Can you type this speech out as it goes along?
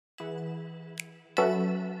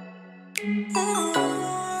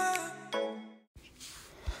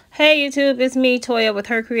Hey YouTube, it's me, Toya with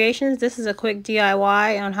Her Creations. This is a quick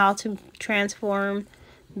DIY on how to transform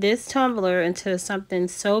this tumbler into something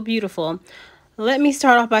so beautiful. Let me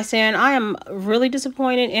start off by saying I am really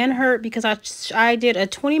disappointed and hurt because I did a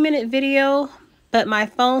 20-minute video, but my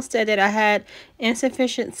phone said that I had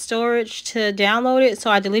insufficient storage to download it,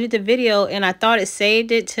 so I deleted the video and I thought it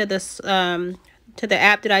saved it to the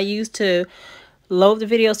app that I used to load the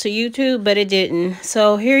videos to YouTube, but it didn't.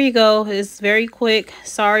 So here you go. It's very quick.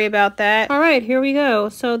 Sorry about that. All right, here we go.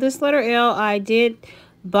 So this letter L, I did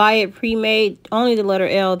buy it pre-made, only the letter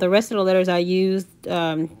L. The rest of the letters I used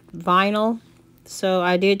vinyl. So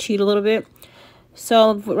I did cheat a little bit.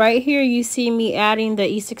 So right here you see me adding the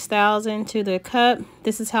E6000 to the cup.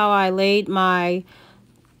 This is how I laid my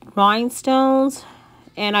rhinestones,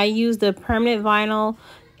 and I used the permanent vinyl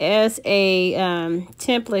as a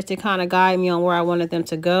template to kind of guide me on where I wanted them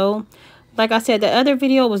to go. Like I said, the other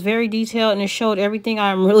video was very detailed and it showed everything.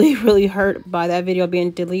 I'm really hurt by that video being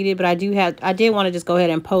deleted, but I did want to just go ahead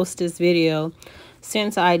and post this video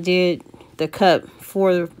since I did the cup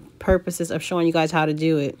for the purposes of showing you guys how to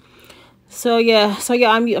do it. So yeah,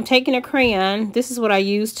 I'm taking a crayon. This is what I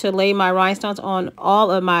use to lay my rhinestones on all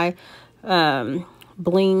of my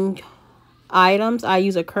bling items. I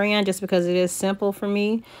use a crayon just because it is simple for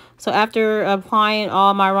me. So after applying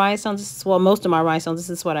all my rhinestones, well, most of my rhinestones, this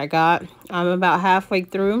is what I got. I'm about halfway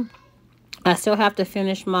through. I still have to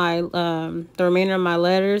finish my the remainder of my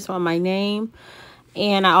letters on my name,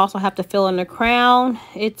 and I also have to fill in the crown.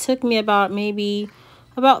 It took me about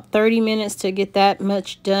 30 minutes to get that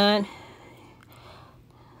much done.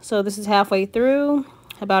 So this is halfway through.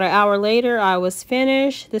 About an hour later, I was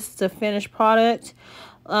finished. This is the finished product.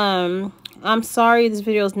 I'm sorry this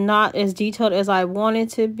video is not as detailed as I wanted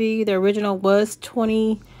to be. The original was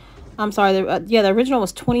 20. I'm sorry. The original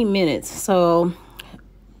was 20 minutes. So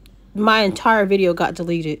my entire video got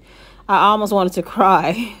deleted. I almost wanted to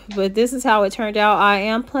cry, but this is how it turned out. I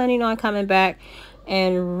am planning on coming back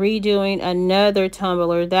and redoing another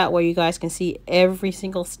tumbler. That way you guys can see every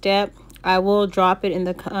single step. I will drop it in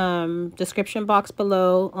the description box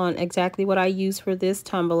below on exactly what I use for this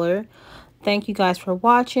tumbler. Thank you guys for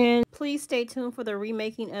watching. Please stay tuned for the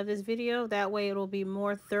remaking of this video. That way it'll be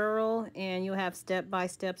more thorough and you'll have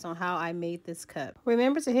step-by-steps on how I made this cup.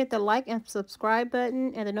 Remember to hit the like and subscribe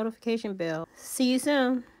button and the notification bell. See you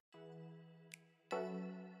soon.